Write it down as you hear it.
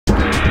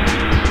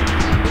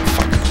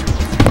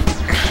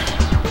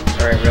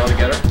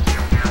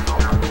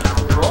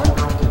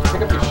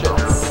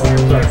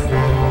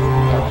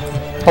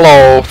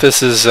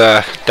this is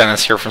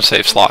Dennis here from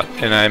Saveslot,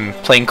 and I'm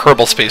playing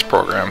Kerbal Space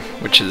Program,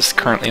 which is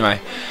currently my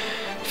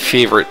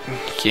favorite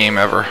game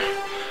ever.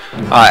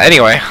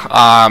 Anyway,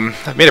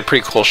 I've made a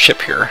pretty cool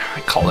ship here.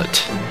 I call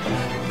it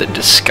the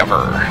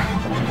Discover,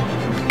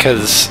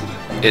 because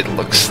it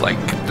looks like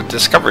the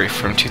Discovery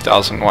from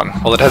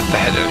 2001. Well, it has the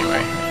head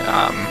anyway.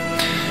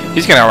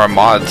 These are our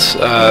mods,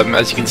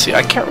 as you can see.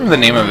 I can't remember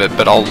the name of it,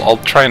 but I'll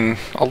try and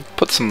I'll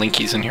put some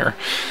linkies in here.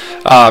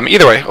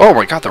 Either way, oh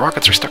my god, the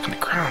rockets are stuck in the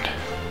ground.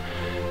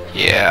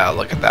 Yeah,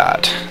 look at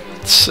that.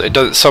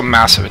 It's so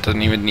massive it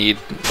doesn't even need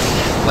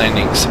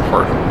landing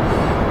support.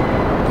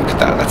 Look at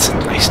that, that's a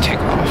nice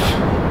takeoff.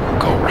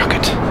 Go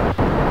rocket.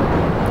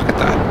 Look at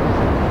that.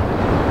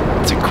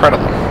 It's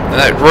incredible. And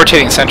that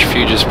rotating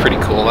centrifuge is pretty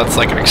cool. That's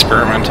like an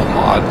experimental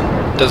mod.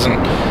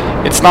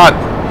 It's not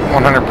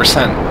 100%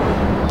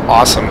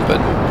 awesome, but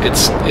it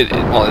is 200%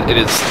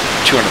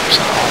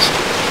 awesome.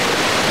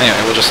 Anyway,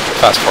 we'll just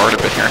fast forward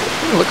a bit here.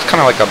 It looks kind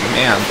of like a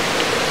man.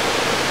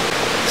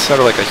 Sort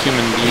of like a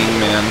human being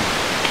man.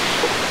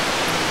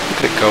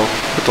 Look at it go.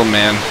 Little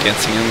man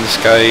dancing in the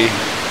sky.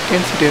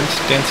 Dancy, dance,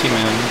 dancy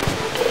man.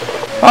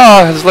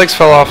 Ah, his legs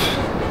fell off.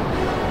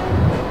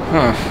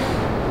 Huh.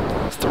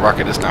 The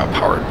rocket is now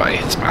powered by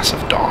his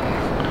massive dong.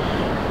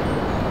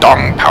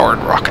 Dong-powered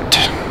rocket.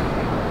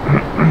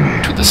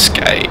 To the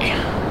sky.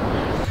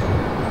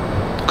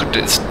 Look at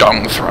this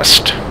dong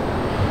thrust.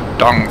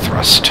 Dong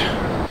thrust.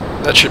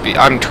 That should be...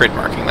 I'm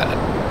trademarking that.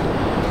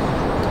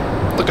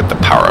 Look at the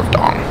power of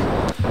dong.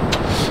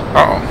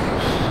 Uh-oh.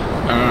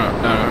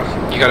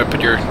 No. You gotta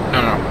put your...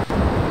 No.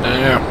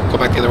 Go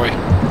back the other way.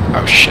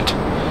 Oh, shit.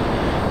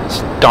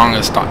 This dong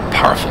is not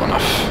powerful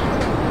enough.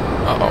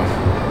 Uh-oh.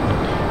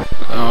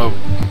 Oh,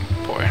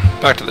 boy.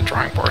 Back to the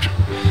drawing board.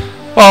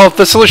 Well,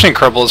 the solution in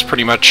Kerbal is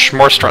pretty much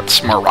more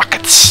struts, more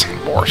rockets.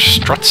 More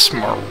struts,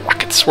 more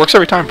rockets. Works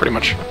every time, pretty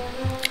much.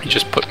 You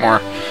just put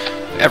more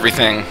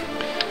everything.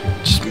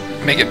 Just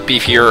make it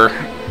beefier,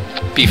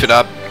 beef it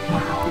up,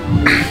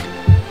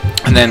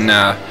 and then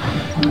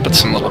put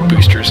some little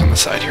boosters on the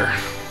side here.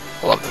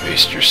 I love the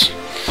boosters.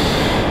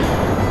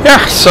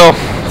 Yeah, so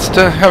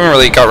haven't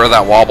really got rid of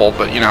that wobble,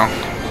 but you know,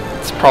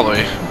 it's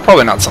probably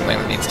not something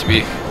that needs to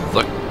be.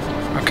 Look,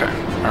 okay,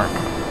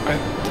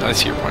 I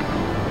see your point.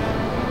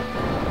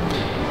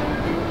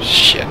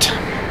 Shit.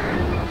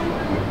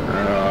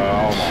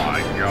 Oh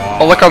my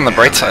god. Oh, look on the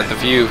bright side, the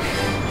view.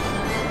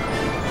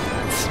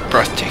 It's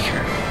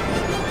breathtaking.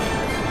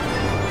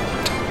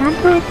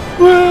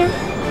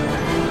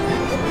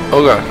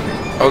 Oh god.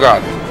 Oh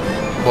god.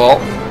 Well,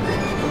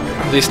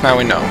 at least now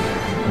we know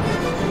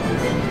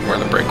where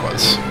the break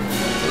was.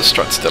 The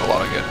struts did a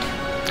lot of good,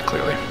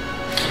 clearly.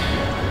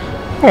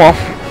 Well,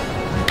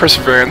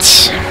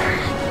 perseverance.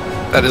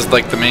 That is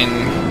like the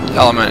main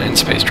element in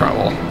space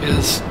travel,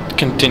 is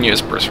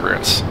continuous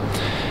perseverance.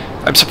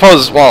 I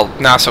suppose, well,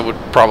 NASA would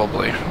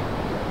probably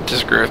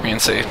disagree with me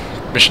and say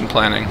mission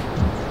planning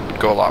would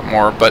go a lot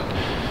more, but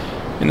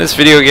in this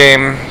video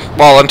game,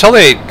 well, until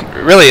they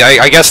really,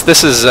 I guess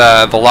this is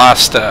the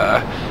last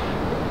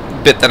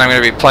bit that I'm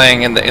going to be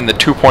playing in the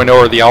 2.0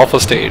 or the alpha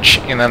stage,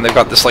 and then they've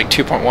got this like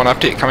 2.1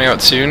 update coming out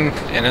soon,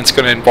 and it's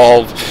going to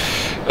involve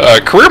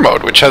career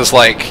mode, which has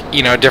like,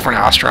 you know, different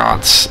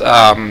astronauts.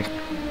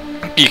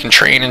 You can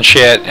train and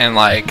shit, and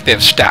like they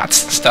have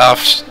stats and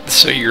stuff.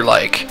 So you're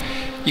like,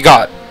 you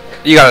gotta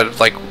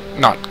like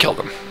not kill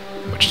them,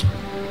 which,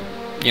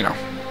 you know,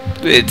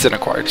 it's an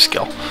acquired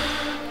skill.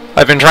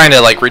 I've been trying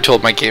to like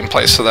retool my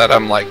gameplay so that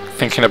I'm like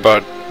thinking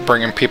about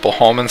bringing people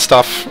home and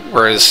stuff,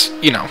 whereas,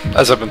 you know,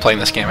 as I've been playing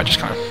this game, I just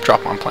kind of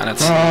drop on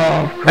planets.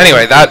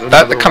 Anyway, that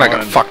kind of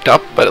got fucked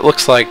up, but it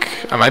looks like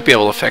I might be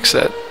able to fix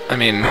it. I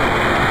mean,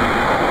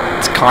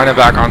 it's kind of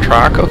back on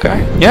track.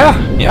 Okay, yeah,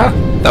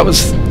 that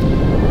was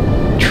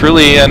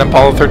truly an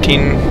Apollo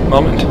 13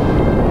 moment.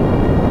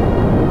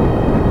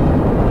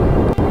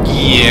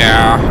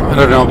 Yeah, I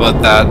don't know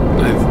about that.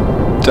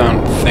 I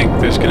don't think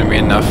there's going to be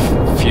enough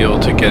fuel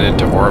to get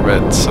into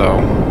orbit, so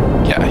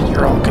yeah,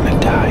 you're all gonna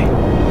die.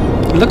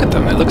 Look at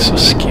them, they look so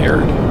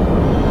scared.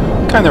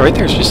 Kind of right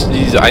there, it's just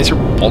these eyes are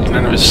bulging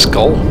into his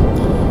skull.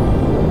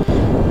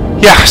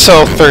 Yeah,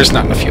 so there's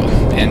not enough fuel,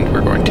 and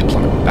we're going to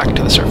plummet back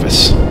to the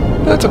surface.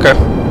 But that's okay,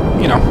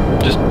 you know,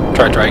 just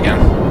try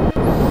again.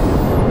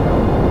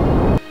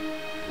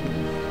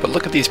 But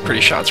look at these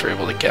pretty shots we're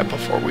able to get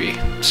before we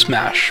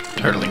smash,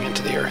 hurtling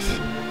into the Earth.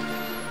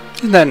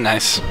 Isn't that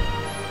nice?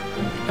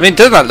 I mean,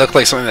 does not look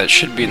like something that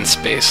should be in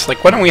space.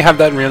 Like, why don't we have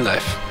that in real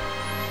life?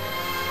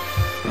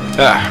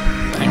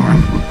 Anyway.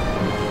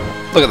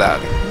 Look at that.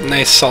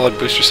 Nice, solid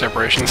booster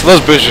separation. So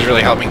those boosters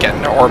really help me get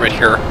into orbit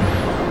here,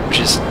 which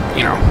is,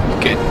 you know,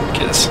 good,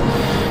 because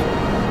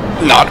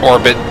not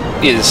orbit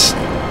is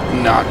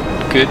not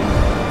good.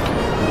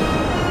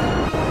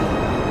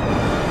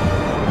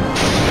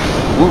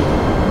 Woo.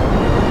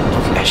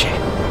 Flashy.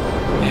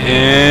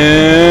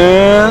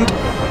 And...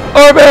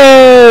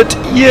 orbit!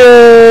 Yay!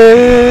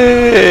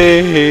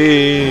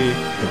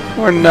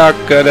 We're not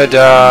gonna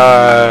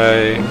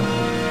die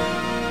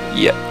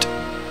yet.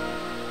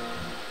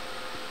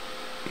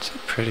 So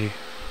pretty.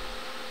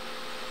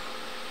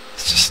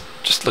 It's just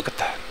Just look at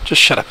that.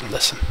 Just shut up and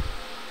listen.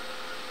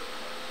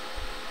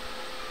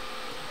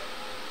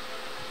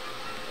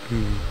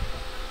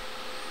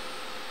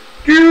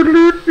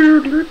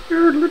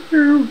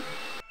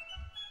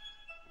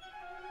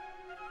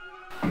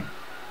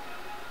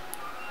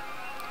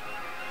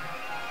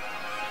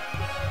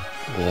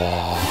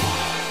 Whoa.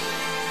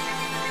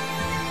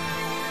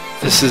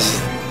 This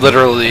is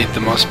literally the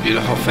most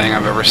beautiful thing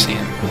I've ever seen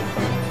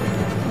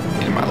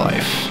in my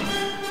life.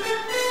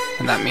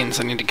 And that means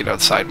I need to get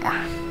outside more.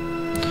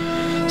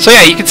 So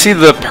yeah, you can see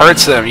the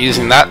parts that I'm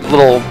using. That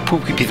little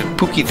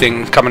pooky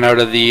thing coming out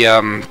of the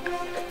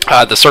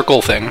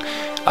circle thing.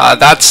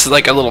 That's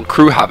like a little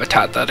crew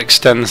habitat that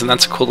extends, and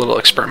that's a cool little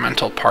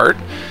experimental part.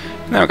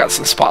 And then I've got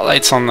some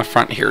spotlights on the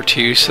front here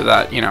too, so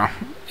that, you know,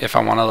 if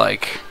I want to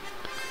like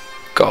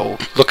go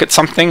look at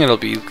something, it'll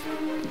be,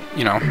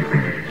 you know,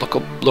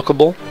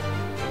 lookable.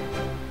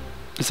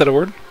 Is that a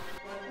word?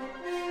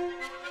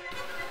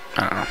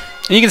 I don't know.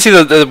 And you can see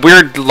the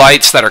weird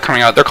lights that are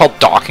coming out. They're called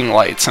docking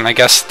lights, and I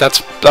guess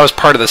that was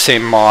part of the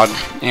same mod.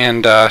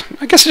 And I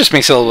guess it just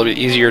makes it a little bit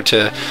easier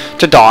to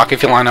dock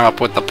if you line them up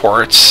with the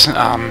ports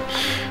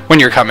when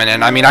you're coming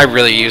in. I mean, I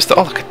really use the...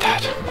 Oh, look at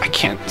that. I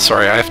can't...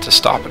 Sorry, I have to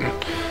stop and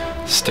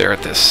stare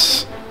at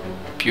this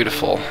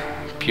beautiful,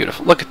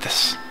 beautiful... Look at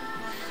this.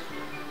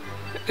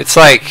 It's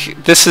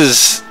like, this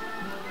is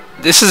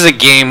a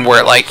game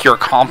where like your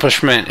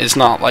accomplishment is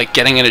not like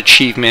getting an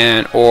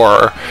achievement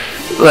or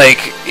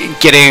like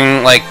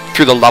getting like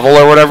through the level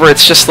or whatever.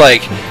 It's just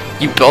like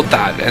you built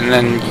that and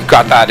then you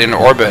got that in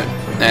orbit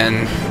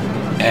and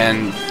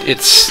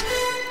it's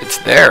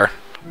there.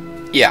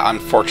 Yeah,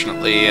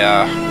 unfortunately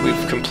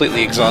we've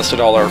completely exhausted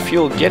all our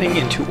fuel getting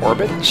into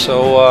orbit,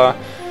 so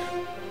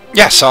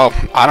yeah, so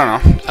I don't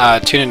know,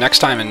 tune in next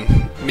time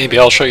and maybe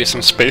I'll show you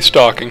some space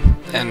docking,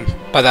 and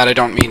by that I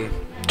don't mean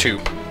two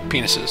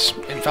penises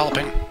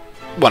enveloping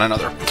one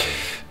another.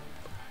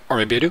 Or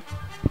maybe I do.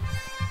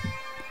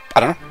 I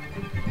don't know.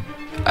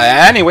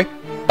 Anyway,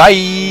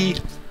 bye!